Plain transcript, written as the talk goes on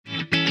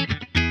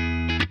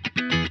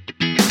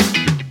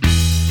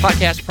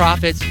Podcast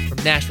Profits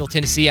from Nashville,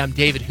 Tennessee. I'm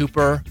David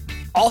Hooper.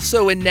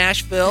 Also in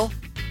Nashville,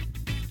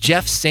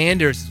 Jeff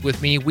Sanders is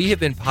with me. We have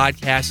been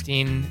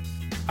podcasting.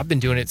 I've been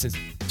doing it since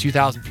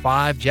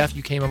 2005. Jeff,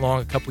 you came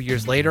along a couple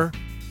years later.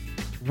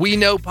 We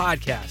know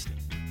podcasting.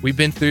 We've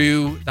been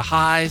through the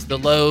highs, the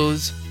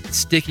lows,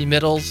 sticky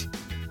middles,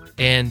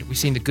 and we've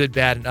seen the good,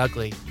 bad, and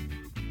ugly.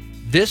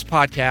 This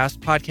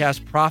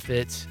Podcast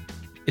Profits,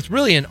 it's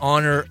really in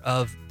honor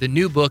of the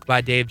new book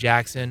by Dave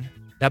Jackson.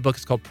 That book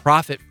is called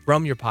Profit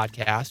from Your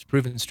Podcast,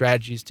 Proven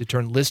Strategies to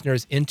Turn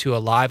Listeners into a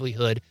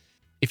Livelihood.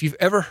 If you've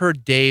ever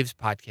heard Dave's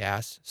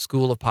podcast,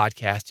 School of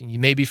Podcasting, you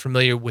may be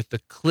familiar with the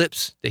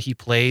clips that he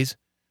plays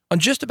on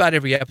just about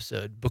every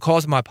episode.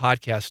 Because of my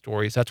podcast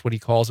stories, that's what he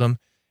calls them.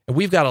 And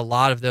we've got a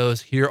lot of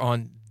those here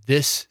on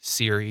this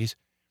series.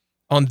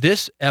 On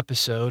this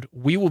episode,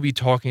 we will be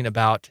talking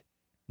about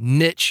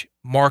niche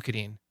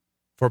marketing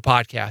for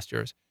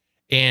podcasters.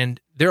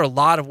 And there are a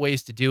lot of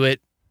ways to do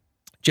it.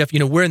 Jeff,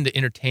 we're in the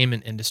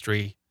entertainment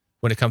industry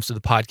when it comes to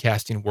the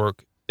podcasting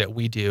work that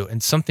we do.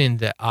 And something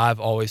that I've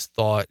always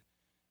thought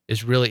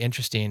is really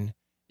interesting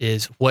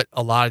is what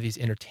a lot of these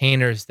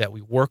entertainers that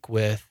we work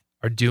with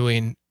are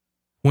doing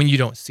when you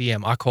don't see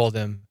them. I call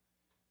them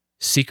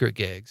secret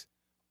gigs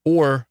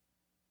or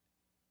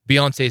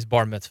Beyonce's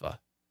bar mitzvah.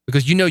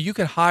 Because you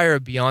can hire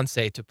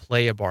Beyonce to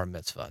play a bar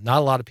mitzvah. Not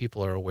a lot of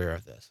people are aware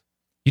of this.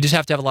 You just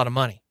have to have a lot of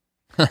money.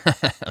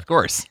 Of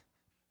course.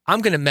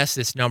 I'm going to mess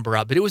this number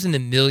up, but it was in the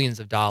millions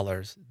of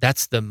dollars.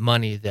 That's the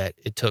money that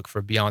it took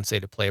for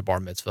Beyonce to play a bar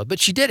mitzvah, but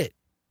she did it.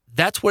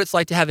 That's what it's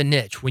like to have a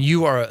niche. When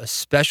you are a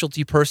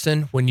specialty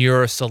person, when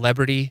you're a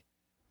celebrity,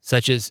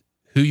 such as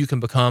who you can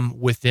become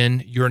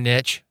within your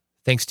niche,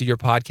 thanks to your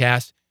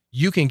podcast,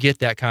 you can get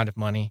that kind of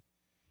money.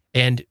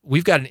 And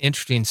we've got an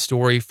interesting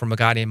story from a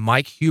guy named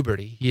Mike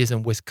Huberty. He is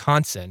in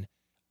Wisconsin,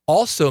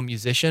 also a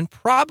musician,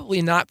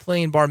 probably not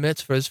playing bar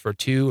mitzvahs for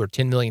 $2 or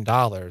 $10 million,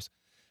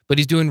 but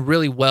he's doing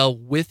really well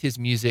with his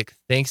music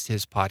thanks to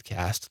his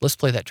podcast. Let's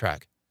play that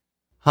track.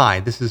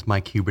 Hi, this is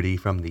Mike Huberty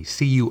from the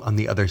See You on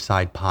the Other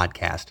Side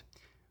podcast.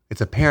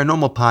 It's a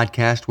paranormal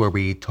podcast where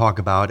we talk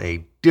about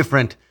a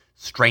different,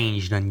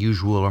 strange, and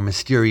unusual or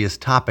mysterious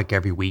topic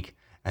every week,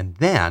 and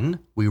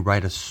then we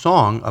write a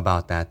song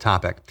about that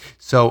topic.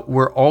 So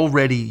we're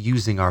already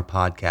using our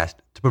podcast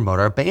to promote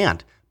our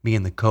band. Me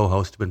and the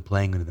co-host have been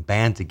playing in the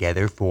band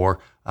together for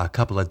a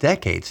couple of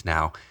decades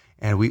now,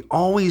 and we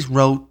always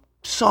wrote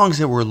songs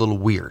that were a little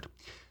weird.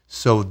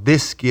 So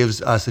this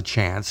gives us a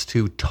chance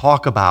to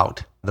talk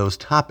about those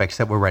topics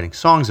that we're writing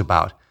songs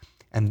about.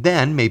 And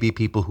then maybe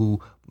people who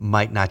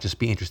might not just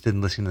be interested in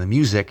listening to the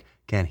music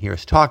can hear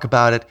us talk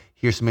about it,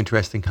 hear some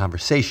interesting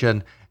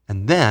conversation,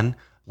 and then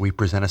we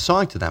present a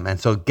song to them. And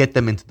so get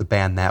them into the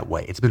band that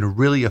way. It's been a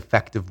really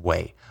effective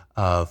way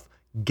of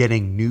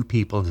getting new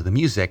people into the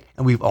music.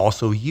 And we've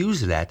also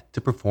used that to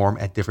perform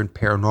at different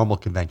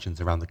paranormal conventions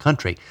around the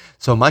country.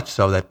 So much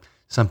so that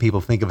some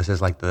people think of us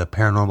as like the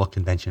paranormal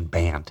convention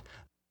band.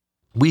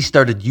 We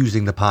started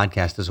using the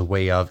podcast as a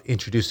way of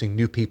introducing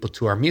new people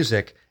to our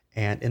music,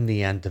 and in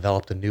the end,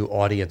 developed a new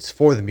audience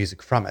for the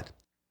music from it.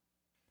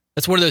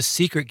 That's one of those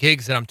secret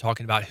gigs that I'm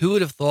talking about. Who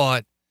would have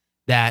thought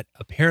that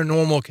a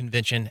paranormal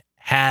convention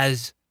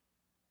has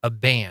a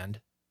band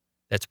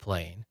that's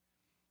playing?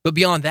 But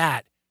beyond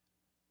that,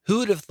 who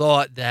would have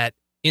thought that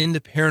in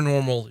the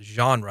paranormal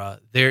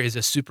genre, there is a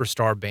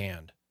superstar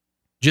band,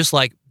 just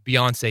like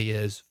Beyonce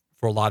is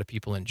for a lot of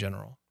people in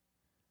general?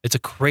 It's a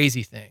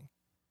crazy thing.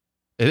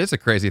 It is a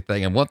crazy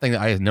thing. And one thing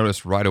that I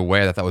noticed right away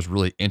that I thought was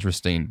really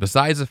interesting,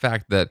 besides the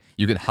fact that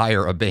you could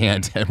hire a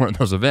band at one of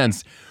those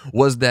events,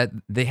 was that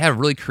they had a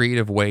really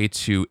creative way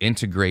to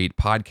integrate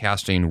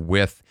podcasting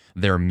with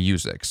their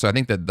music. So I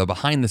think that the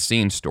behind the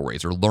scenes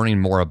stories or learning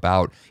more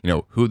about,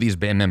 who these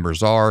band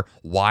members are,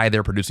 why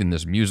they're producing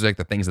this music,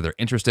 the things that they're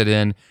interested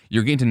in,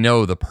 you're getting to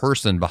know the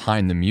person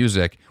behind the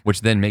music,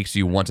 which then makes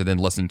you want to then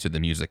listen to the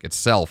music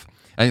itself.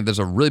 I think there's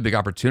a really big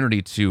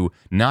opportunity to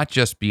not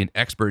just be an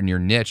expert in your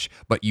niche,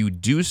 but you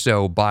do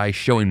so by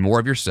showing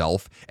more of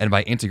yourself and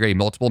by integrating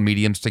multiple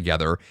mediums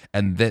together,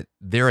 and that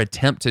their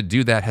attempt to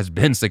do that has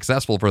been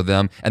successful for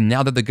them. And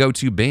now they're the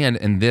go-to band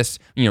in this,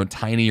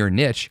 tinier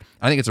niche.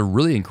 I think it's a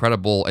really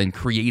incredible and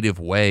creative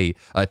way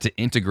to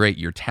integrate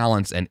your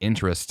talents and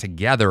interests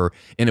together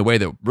in a way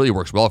that really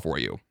works well for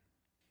you.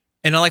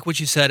 And I like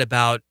what you said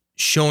about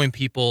showing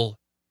people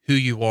who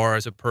you are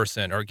as a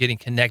person or getting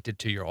connected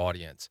to your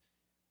audience.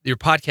 Your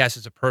podcast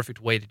is a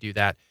perfect way to do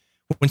that.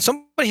 When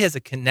somebody has a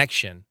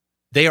connection,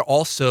 they are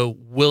also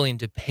willing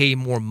to pay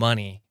more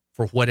money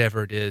for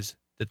whatever it is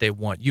that they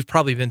want. You've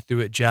probably been through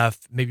it,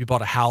 Jeff. Maybe you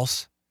bought a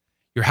house,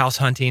 you're house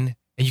hunting,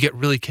 and you get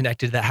really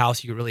connected to that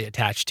house. You get really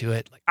attached to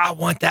it. Like, I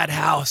want that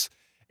house.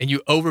 And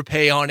you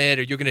overpay on it,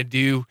 or you're going to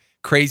do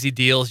crazy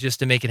deals just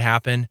to make it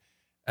happen.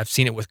 I've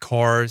seen it with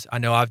cars. I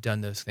know I've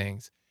done those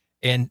things.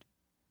 And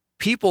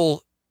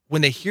people,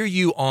 when they hear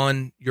you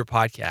on your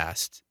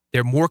podcast,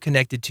 they're more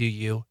connected to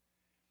you,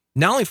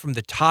 not only from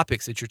the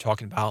topics that you're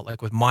talking about,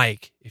 like with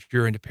Mike, if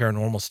you're into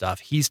paranormal stuff,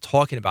 he's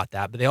talking about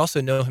that, but they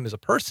also know him as a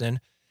person.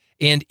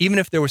 And even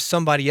if there was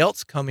somebody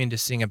else coming to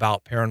sing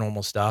about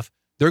paranormal stuff,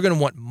 they're going to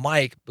want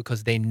Mike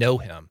because they know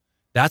him.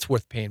 That's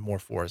worth paying more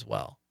for as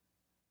well.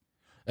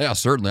 Yeah,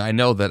 certainly. I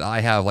know that I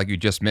have, like you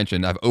just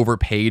mentioned, I've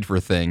overpaid for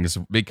things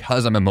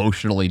because I'm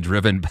emotionally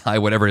driven by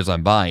whatever it is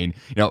I'm buying.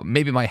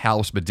 Maybe my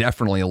house, but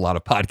definitely a lot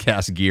of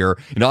podcast gear.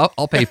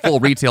 I'll pay full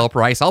retail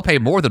price. I'll pay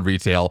more than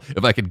retail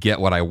if I could get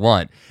what I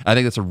want. I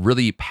think that's a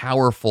really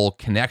powerful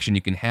connection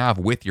you can have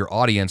with your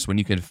audience when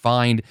you can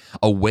find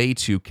a way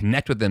to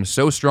connect with them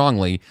so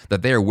strongly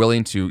that they are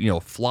willing to,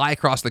 fly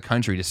across the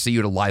country to see you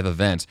at a live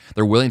event.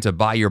 They're willing to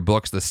buy your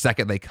books the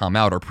second they come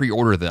out or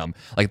pre-order them.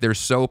 Like, they're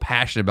so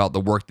passionate about the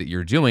work that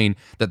you're doing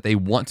that they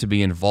want to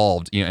be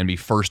involved, and be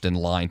first in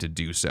line to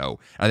do so.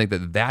 I think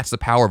that that's the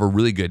power of a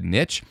really good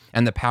niche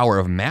and the power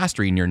of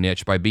mastering your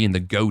niche by being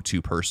the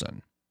go-to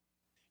person.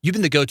 You've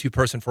been the go-to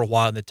person for a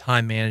while in the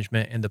time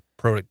management and the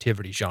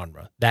productivity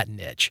genre, that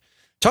niche.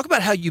 Talk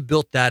about how you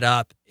built that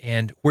up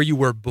and where you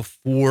were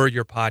before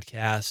your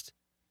podcast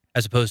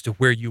as opposed to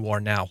where you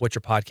are now, what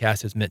your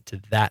podcast has meant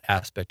to that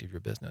aspect of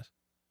your business.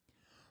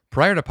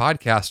 Prior to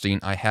podcasting,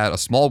 I had a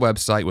small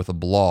website with a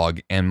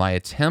blog, and my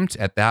attempt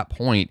at that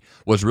point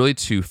was really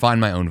to find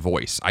my own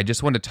voice. I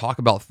just wanted to talk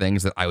about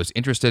things that I was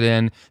interested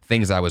in,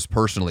 things I was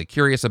personally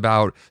curious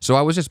about. So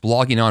I was just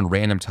blogging on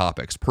random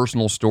topics,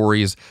 personal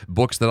stories,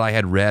 books that I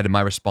had read, and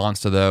my response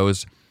to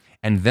those.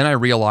 And then I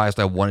realized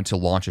I wanted to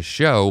launch a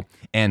show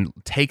and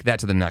take that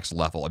to the next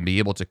level and be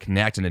able to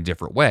connect in a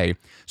different way.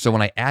 So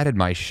when I added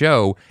my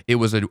show, it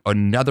was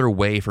another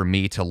way for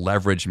me to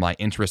leverage my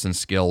interests and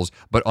skills,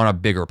 but on a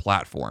bigger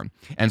platform.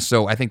 And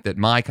so I think that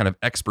my kind of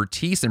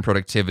expertise in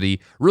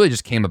productivity really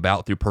just came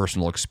about through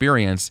personal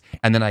experience.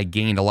 And then I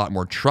gained a lot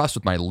more trust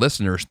with my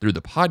listeners through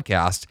the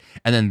podcast.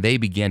 And then they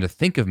began to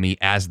think of me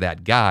as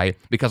that guy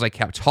because I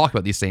kept talking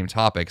about these same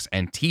topics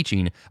and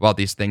teaching about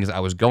these things I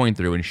was going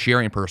through and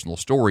sharing personal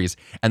stories.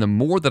 And the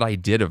more that I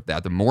did of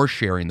that, the more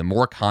sharing, the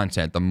more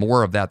content, the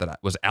more of that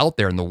was out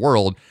there in the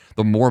world,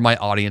 the more my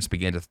audience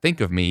began to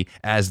think of me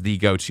as the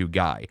go-to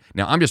guy.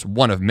 Now, I'm just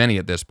one of many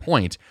at this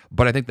point,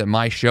 but I think that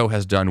my show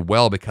has done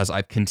well because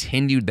I've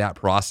continued that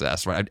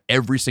process, right?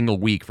 Every single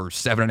week for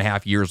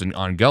 7.5 years and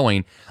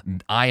ongoing,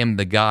 I am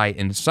the guy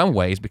in some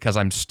ways because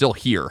I'm still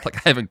here. Like,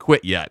 I haven't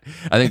quit yet.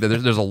 I think that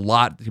there's a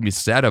lot to be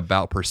said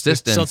about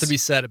persistence. There's something to be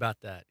said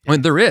about that. I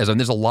mean, there is. And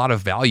there's a lot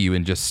of value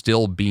in just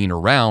still being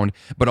around,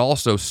 but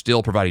also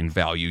still providing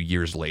value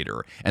years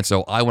later. And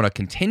so I want to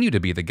continue to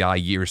be the guy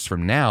years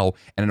from now.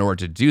 And in order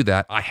to do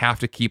that, I have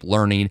to keep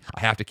learning. I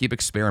have to keep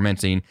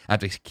experimenting. I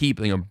have to keep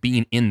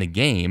being in the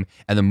game.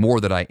 And the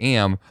more that I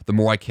am, the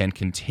more I can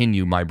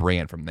continue my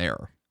brand from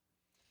there.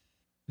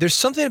 There's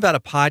something about a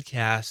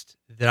podcast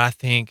that I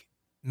think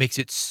makes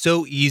it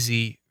so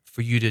easy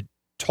for you to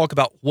talk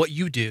about what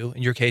you do,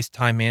 in your case,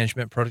 time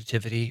management,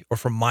 productivity, or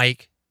for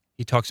Mike,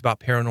 he talks about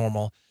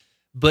paranormal,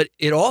 but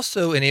it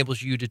also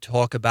enables you to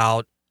talk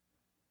about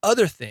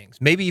other things,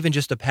 maybe even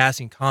just a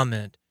passing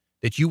comment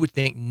that you would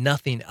think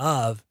nothing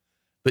of,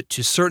 but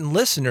to certain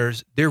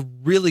listeners, they're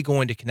really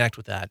going to connect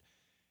with that.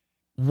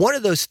 One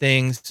of those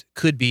things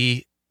could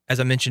be, as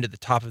I mentioned at the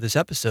top of this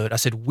episode, I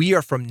said, we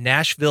are from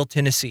Nashville,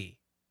 Tennessee.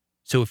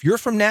 So if you're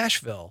from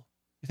Nashville,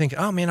 you think,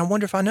 oh man, I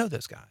wonder if I know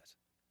those guys.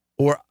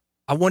 Or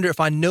I wonder if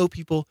I know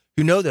people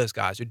who know those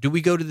guys, or do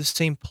we go to the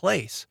same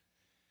place?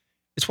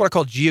 It's what I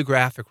call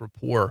geographic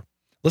rapport.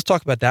 Let's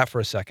talk about that for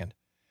a second.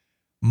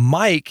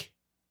 Mike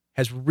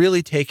has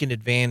really taken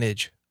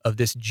advantage of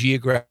this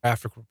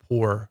geographic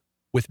rapport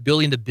with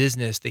building the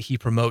business that he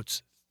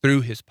promotes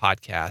through his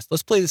podcast.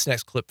 Let's play this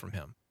next clip from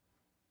him.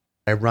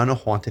 I run a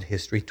haunted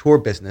history tour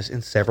business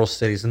in several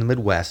cities in the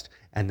Midwest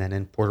and then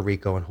in Puerto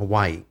Rico and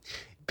Hawaii.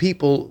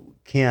 People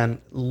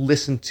can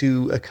listen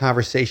to a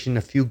conversation,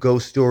 a few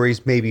ghost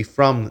stories, maybe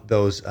from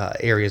those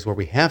areas where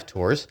we have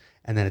tours.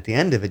 And then at the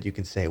end of it, you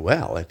can say,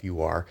 well, if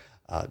you are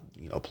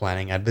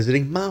planning on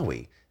visiting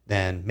Maui,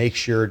 then make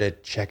sure to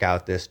check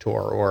out this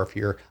tour. Or if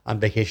you're on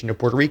vacation to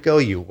Puerto Rico,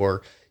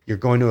 or you're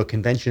going to a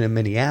convention in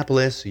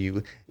Minneapolis, or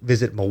you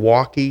visit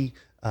Milwaukee,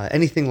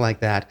 anything like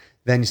that,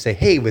 then you say,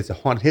 hey, it's a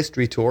haunted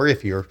history tour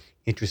if you're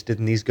interested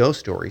in these ghost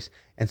stories.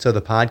 And so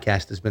the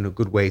podcast has been a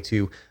good way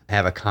to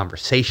have a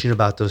conversation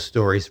about those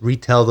stories,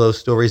 retell those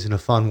stories in a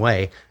fun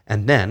way,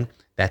 and then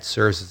that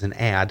serves as an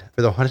ad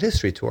for the haunted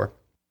history tour.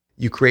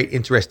 You create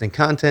interesting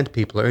content,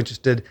 people are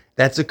interested,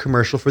 that's a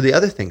commercial for the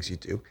other things you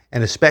do.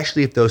 And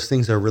especially if those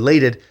things are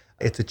related,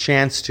 it's a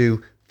chance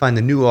to find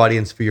a new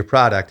audience for your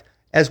product,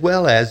 as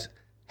well as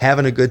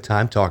having a good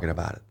time talking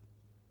about it.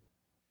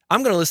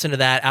 I'm going to listen to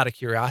that out of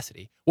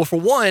curiosity. Well, for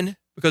one,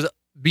 because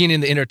being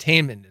in the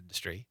entertainment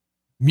industry,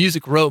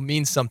 Music Row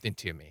means something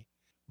to me.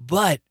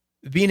 But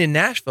being in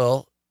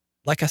Nashville,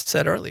 like I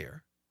said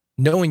earlier,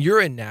 knowing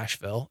you're in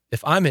Nashville,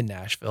 if I'm in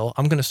Nashville,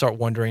 I'm going to start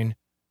wondering,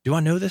 do I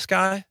know this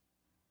guy?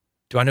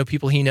 Do I know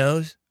people he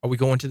knows? Are we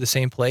going to the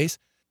same place?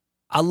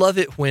 I love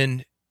it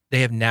when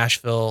they have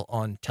Nashville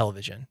on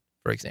television,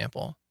 for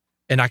example,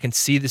 and I can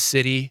see the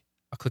city.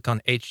 I click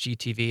on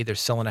HGTV. They're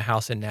selling a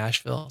house in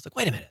Nashville. It's like,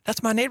 wait a minute,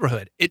 that's my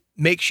neighborhood. It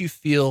makes you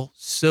feel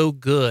so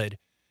good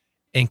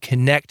and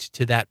connect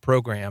to that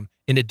program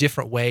in a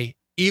different way,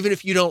 even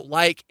if you don't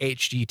like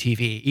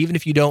HGTV, even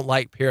if you don't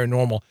like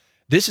paranormal,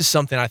 this is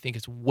something I think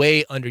is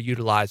way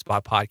underutilized by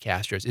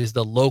podcasters, is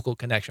the local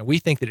connection. We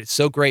think that it's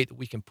so great that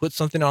we can put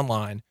something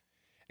online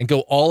and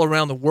go all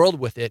around the world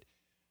with it.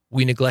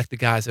 We neglect the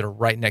guys that are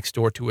right next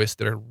door to us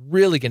that are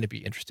really going to be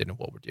interested in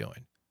what we're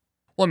doing.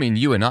 Well, I mean,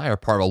 you and I are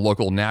part of a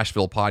local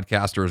Nashville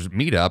podcasters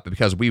meetup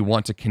because we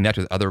want to connect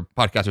with other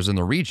podcasters in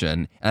the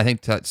region. And I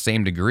think to that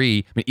same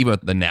degree, I mean, even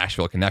with the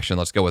Nashville connection,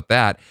 let's go with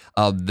that.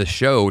 The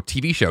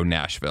TV show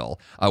Nashville,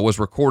 was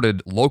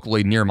recorded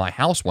locally near my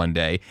house one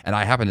day. And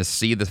I happened to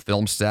see the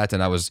film set,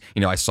 and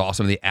I saw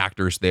some of the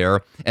actors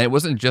there. And it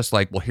wasn't just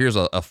like, well, here's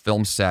a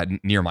film set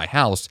near my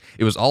house.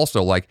 It was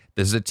also like,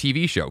 this is a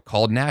TV show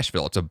called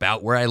Nashville. It's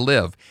about where I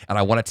live. And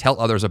I want to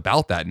tell others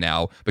about that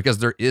now because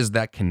there is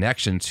that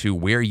connection to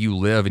where you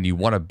live and you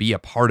want to be a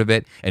part of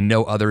it and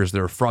know others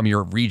that are from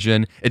your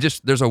region.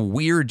 There's a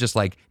weird, just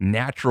like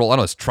natural, I don't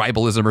know, it's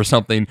tribalism or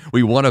something.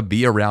 We want to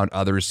be around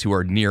others who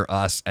are near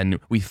us, and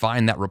we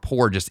find that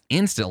rapport just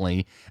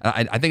instantly.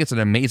 I think it's an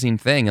amazing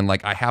thing. And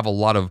like, I have a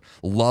lot of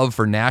love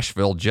for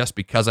Nashville just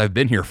because I've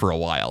been here for a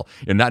while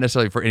and not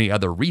necessarily for any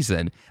other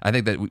reason. I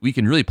think that we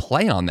can really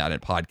play on that in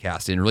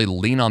podcasting and really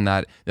lean on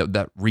that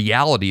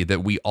reality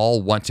that we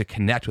all want to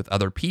connect with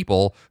other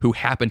people who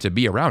happen to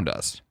be around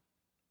us.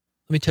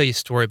 Let me tell you a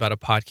story about a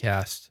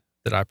podcast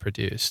that I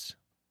produced.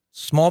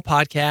 Small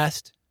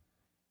podcast.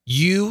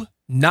 You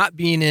not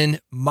being in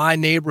my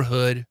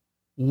neighborhood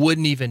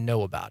wouldn't even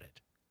know about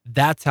it.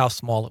 That's how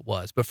small it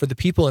was. But for the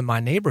people in my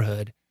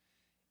neighborhood,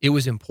 it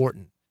was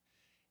important.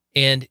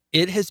 And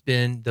it has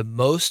been the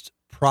most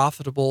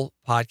profitable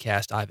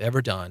podcast I've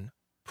ever done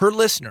per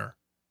listener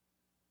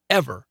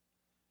ever.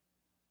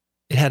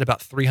 It had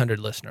about 300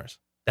 listeners.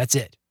 That's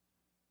it.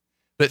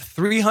 But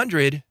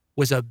 300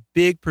 was a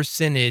big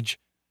percentage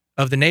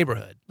of the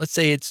neighborhood. Let's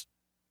say it's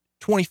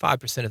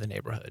 25% of the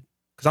neighborhood,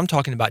 because I'm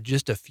talking about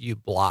just a few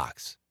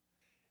blocks.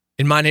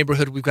 In my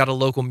neighborhood, we've got a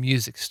local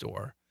music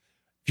store.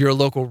 If you're a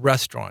local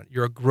restaurant,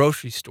 you're a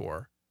grocery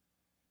store,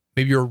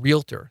 maybe you're a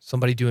realtor,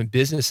 somebody doing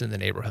business in the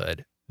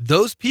neighborhood.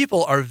 Those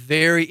people are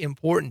very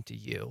important to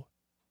you.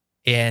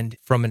 And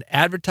from an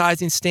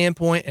advertising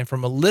standpoint and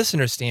from a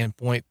listener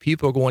standpoint,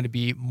 people are going to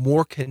be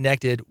more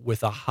connected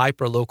with a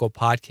hyper-local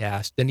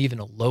podcast than even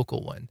a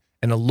local one.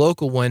 And a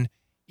local one,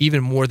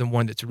 even more than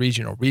one that's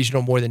regional.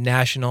 Regional more than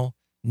national.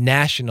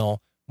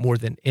 National more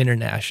than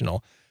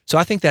international. So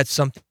I think that's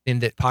something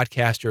that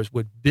podcasters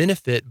would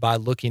benefit by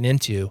looking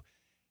into.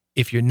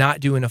 If you're not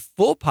doing a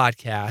full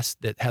podcast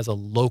that has a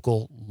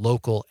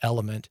local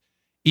element,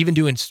 even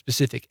doing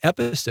specific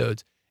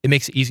episodes, it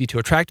makes it easy to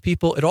attract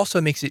people. It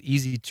also makes it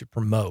easy to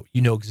promote.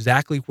 You know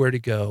exactly where to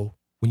go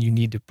when you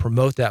need to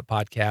promote that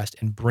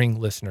podcast and bring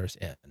listeners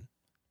in.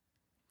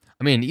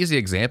 I mean, an easy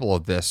example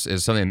of this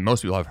is something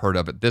most people have heard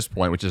of at this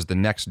point, which is the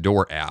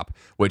Nextdoor app,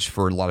 which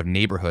for a lot of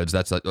neighborhoods,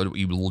 that's what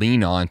you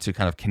lean on to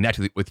kind of connect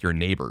with your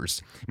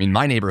neighbors. I mean,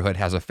 my neighborhood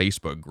has a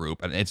Facebook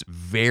group, and it's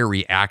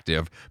very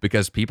active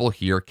because people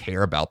here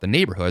care about the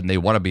neighborhood and they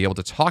want to be able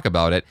to talk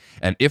about it.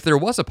 And if there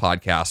was a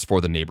podcast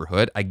for the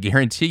neighborhood, I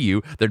guarantee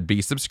you there'd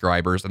be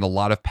subscribers and a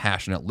lot of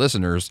passionate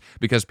listeners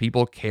because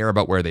people care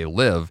about where they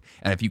live.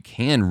 And if you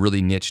can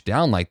really niche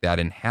down like that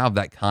and have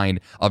that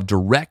kind of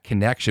direct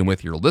connection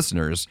with your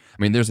listeners,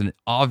 I mean, there's an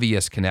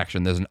obvious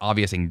connection, there's an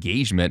obvious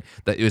engagement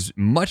that is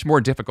much more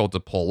difficult to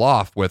pull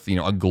off with,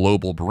 a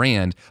global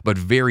brand, but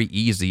very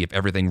easy if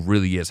everything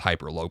really is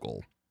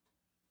hyper-local.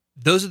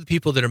 Those are the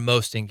people that are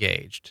most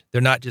engaged.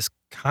 They're not just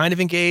kind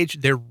of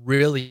engaged, they're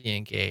really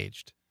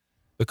engaged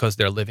because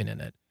they're living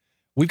in it.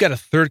 We've got a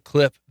third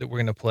clip that we're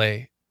going to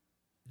play.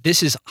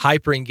 This is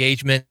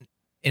hyper-engagement,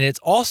 and it's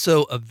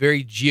also a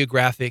very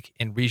geographic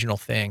and regional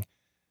thing.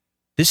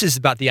 This is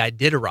about the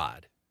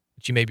Iditarod,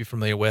 which you may be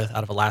familiar with,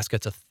 out of Alaska.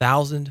 It's a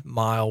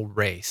 1,000-mile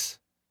race.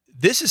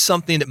 This is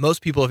something that most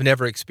people have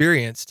never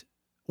experienced.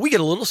 We get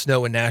a little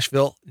snow in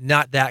Nashville,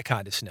 not that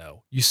kind of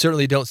snow. You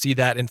certainly don't see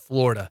that in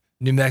Florida,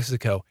 New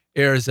Mexico,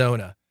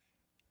 Arizona.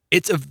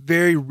 It's a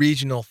very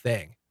regional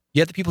thing.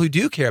 Yet the people who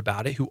do care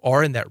about it, who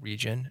are in that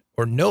region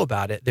or know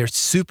about it, they're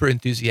super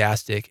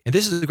enthusiastic. And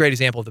this is a great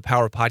example of the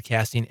power of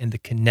podcasting and the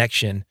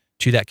connection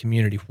to that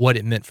community, what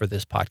it meant for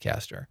this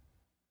podcaster.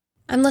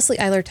 I'm Leslie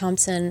Eiler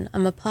Thompson.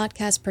 I'm a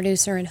podcast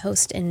producer and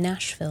host in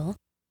Nashville.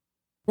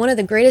 One of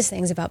the greatest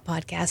things about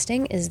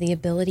podcasting is the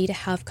ability to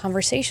have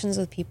conversations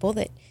with people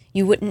that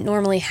you wouldn't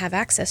normally have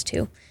access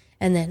to,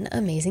 and then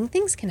amazing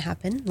things can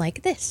happen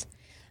like this.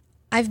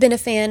 I've been a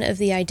fan of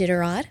the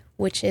Iditarod,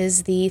 which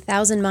is the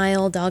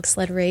 1,000-mile dog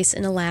sled race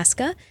in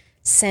Alaska,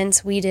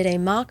 since we did a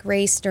mock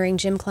race during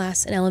gym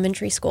class in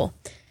elementary school.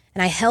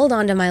 And I held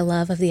on to my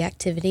love of the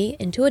activity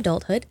into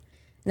adulthood,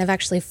 and I've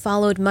actually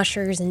followed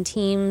mushers and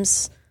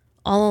teams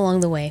all along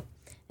the way.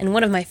 And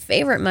one of my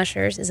favorite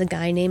mushers is a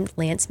guy named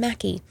Lance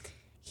Mackey.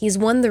 He's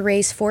won the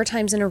race 4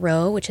 times in a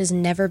row, which has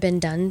never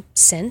been done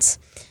since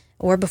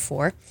or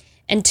before.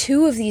 And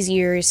 2 of these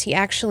years, he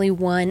actually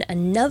won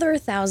another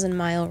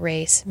 1,000-mile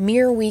race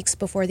mere weeks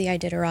before the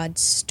Iditarod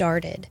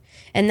started.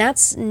 And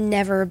that's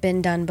never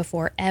been done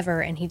before,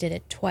 ever, and he did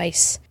it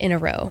twice in a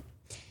row.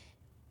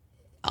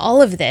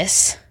 all of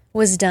this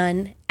was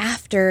done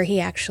after he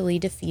actually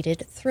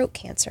defeated throat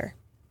cancer.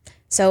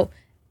 So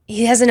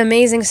he has an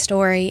amazing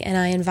story, and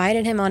I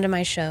invited him onto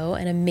my show,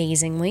 and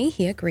amazingly,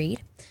 he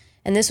agreed.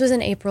 And this was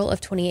in April of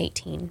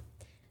 2018.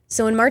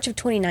 So in March of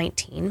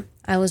 2019,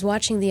 I was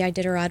watching the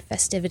Iditarod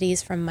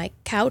festivities from my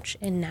couch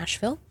in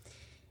Nashville,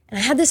 and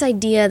I had this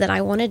idea that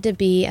I wanted to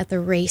be at the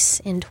race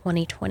in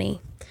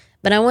 2020,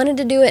 but I wanted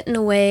to do it in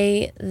a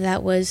way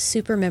that was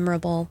super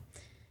memorable.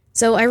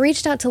 So I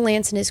reached out to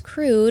Lance and his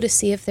crew to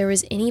see if there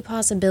was any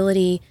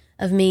possibility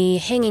of me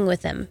hanging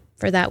with them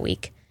for that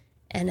week.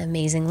 And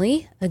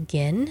amazingly,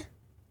 again,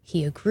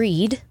 he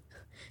agreed.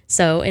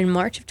 So in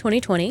March of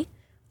 2020,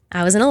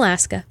 I was in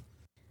Alaska.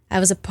 I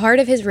was a part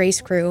of his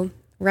race crew,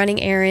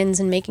 running errands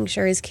and making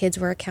sure his kids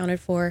were accounted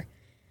for.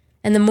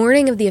 And the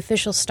morning of the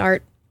official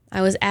start,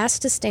 I was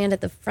asked to stand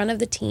at the front of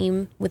the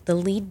team with the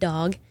lead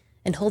dog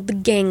and hold the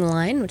gang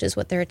line, which is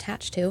what they're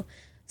attached to,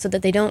 so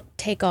that they don't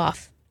take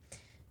off.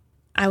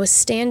 I was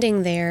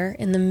standing there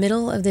in the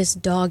middle of this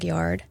dog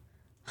yard,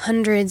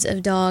 hundreds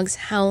of dogs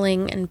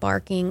howling and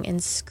barking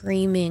and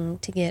screaming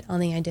to get on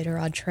the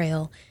Iditarod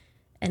Trail,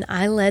 and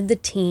I led the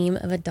team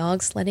of a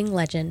dog sledding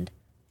legend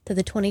to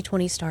the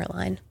 2020 start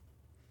line.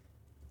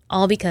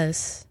 All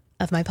because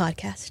of my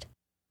podcast.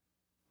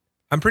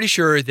 I'm pretty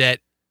sure that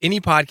any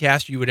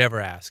podcast you would ever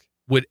ask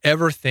would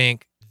ever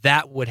think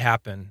that would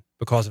happen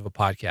because of a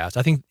podcast.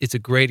 I think it's a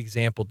great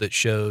example that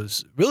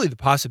shows really the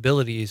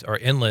possibilities are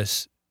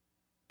endless,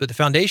 but the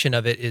foundation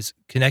of it is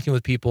connecting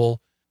with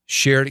people,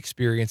 shared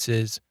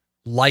experiences,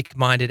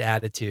 like-minded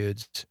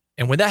attitudes.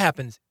 And when that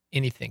happens,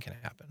 anything can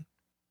happen.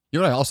 You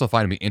know what I also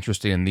find to be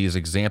interesting in these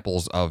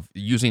examples of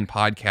using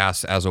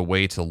podcasts as a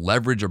way to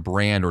leverage a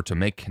brand or to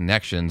make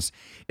connections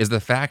is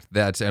the fact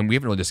that, and we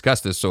haven't really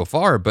discussed this so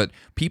far, but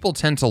people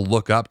tend to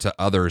look up to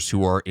others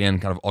who are in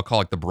kind of, I'll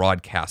call it the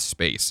broadcast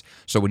space.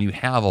 So when you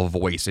have a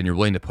voice and you're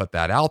willing to put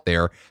that out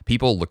there,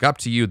 people look up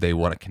to you, they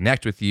want to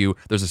connect with you.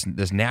 There's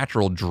this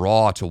natural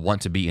draw to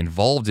want to be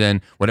involved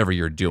in whatever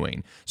you're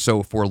doing.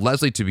 So for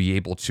Leslie to be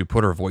able to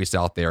put her voice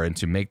out there and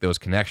to make those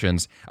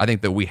connections, I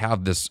think that we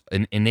have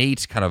an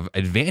innate kind of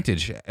advantage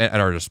at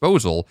our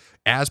disposal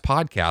as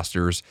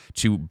podcasters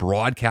to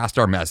broadcast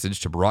our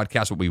message, to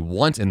broadcast what we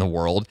want in the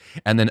world,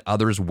 and then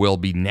others will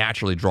be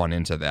naturally drawn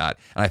into that.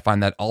 And I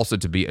find that also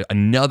to be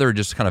another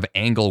just kind of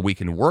angle we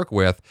can work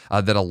with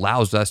that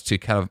allows us to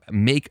kind of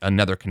make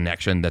another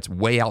connection that's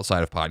way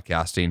outside of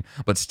podcasting,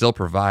 but still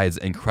provides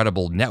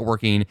incredible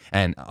networking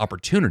and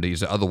opportunities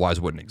that otherwise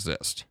wouldn't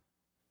exist.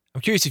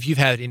 I'm curious if you've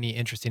had any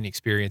interesting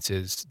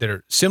experiences that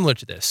are similar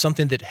to this,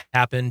 something that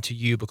happened to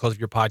you because of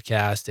your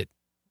podcast that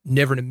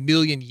never in a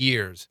million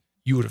years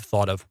you would have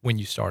thought of when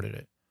you started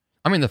it.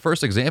 I mean, the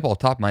first example off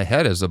the top of my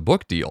head is a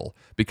book deal,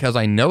 because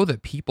I know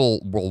that people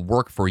will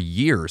work for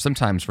years,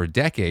 sometimes for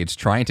decades,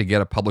 trying to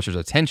get a publisher's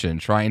attention,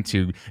 trying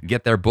to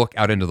get their book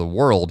out into the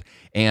world.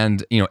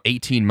 And,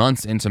 18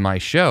 months into my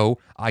show,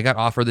 I got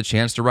offered the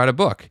chance to write a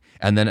book.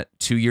 And then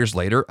 2 years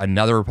later,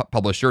 another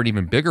publisher, an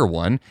even bigger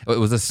one, it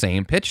was the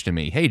same pitch to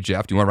me. Hey,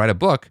 Jeff, do you want to write a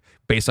book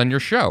based on your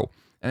show?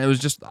 And it was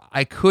just,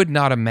 I could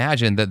not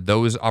imagine that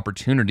those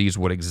opportunities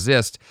would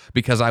exist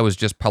because I was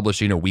just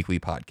publishing a weekly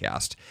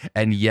podcast.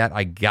 And yet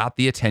I got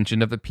the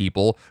attention of the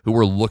people who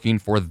were looking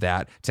for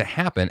that to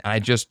happen.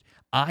 And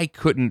I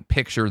couldn't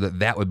picture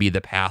that would be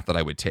the path that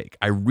I would take.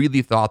 I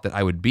really thought that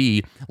I would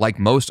be like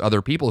most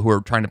other people who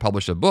are trying to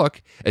publish a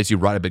book, as you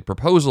write a big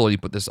proposal, you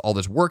put all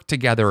this work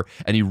together,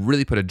 and you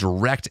really put a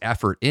direct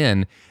effort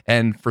in.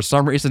 And for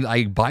some reason,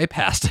 I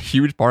bypassed a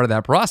huge part of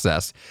that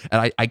process.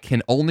 And I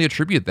can only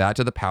attribute that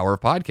to the power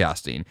of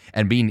podcasting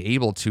and being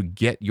able to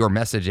get your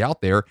message out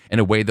there in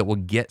a way that will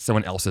get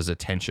someone else's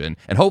attention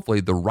and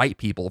hopefully the right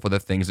people for the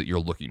things that you're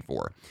looking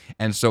for.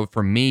 And so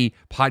for me,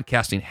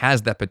 podcasting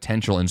has that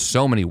potential in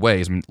so many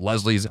ways. I mean,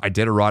 Leslie's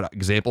Iditarod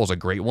example is a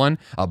great one.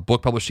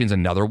 Book publishing is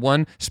another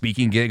one.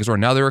 Speaking gigs are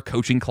another.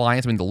 Coaching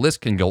clients. I mean, the list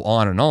can go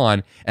on.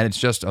 And it's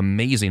just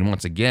amazing,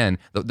 once again,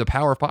 the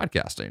power of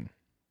podcasting.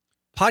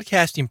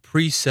 Podcasting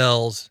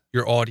pre-sells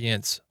your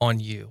audience on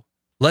you.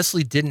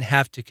 Leslie didn't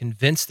have to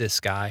convince this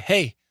guy,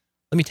 hey,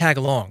 let me tag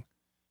along.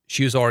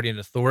 She was already an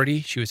authority.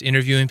 She was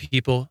interviewing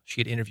people.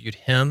 She had interviewed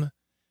him.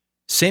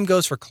 Same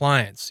goes for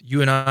clients.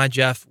 You and I,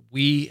 Jeff,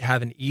 we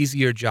have an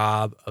easier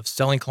job of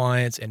selling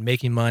clients and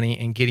making money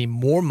and getting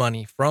more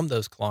money from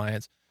those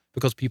clients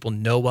because people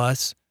know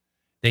us.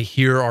 They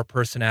hear our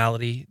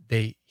personality.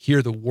 They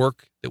hear the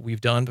work that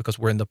we've done because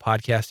we're in the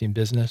podcasting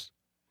business.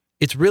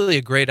 It's really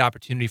a great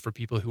opportunity for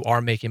people who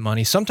are making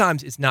money.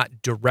 Sometimes it's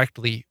not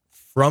directly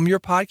from your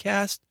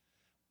podcast,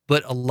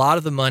 but a lot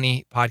of the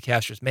money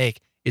podcasters make,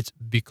 it's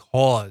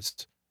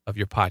because of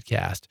your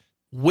podcast.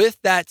 With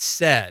that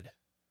said,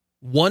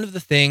 one of the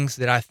things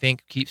that I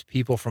think keeps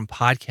people from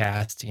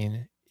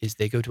podcasting is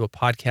they go to a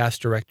podcast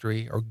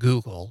directory or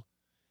Google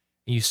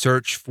and you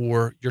search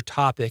for your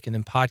topic and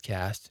then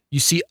podcast. You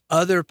see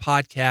other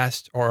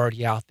podcasts are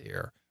already out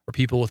there or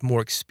people with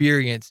more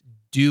experience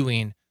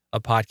doing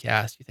a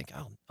podcast. You think,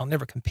 oh, I'll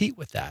never compete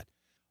with that.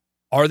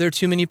 Are there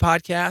too many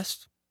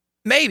podcasts?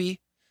 Maybe,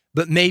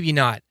 but maybe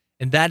not.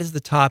 And that is the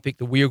topic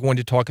that we are going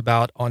to talk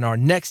about on our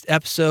next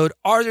episode.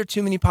 Are there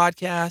too many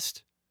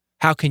podcasts?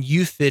 How can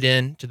you fit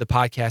into the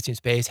podcasting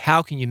space?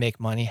 How can you make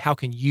money? How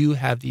can you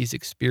have these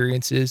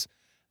experiences?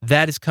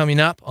 That is coming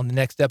up on the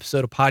next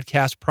episode of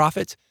Podcast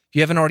Profits. If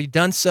you haven't already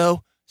done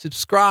so,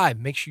 subscribe.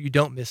 Make sure you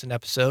don't miss an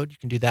episode. You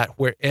can do that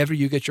wherever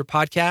you get your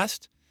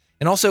podcast.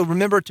 And also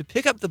remember to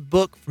pick up the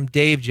book from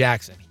Dave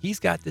Jackson.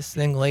 He's got this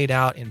thing laid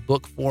out in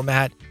book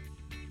format.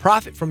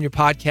 Profit from your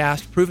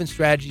podcast, proven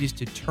strategies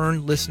to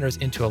turn listeners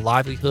into a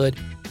livelihood.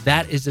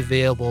 That is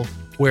available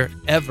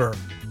wherever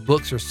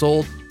books are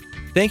sold.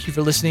 Thank you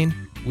for listening.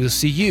 We'll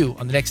see you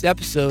on the next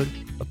episode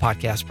of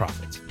Podcast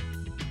Profit.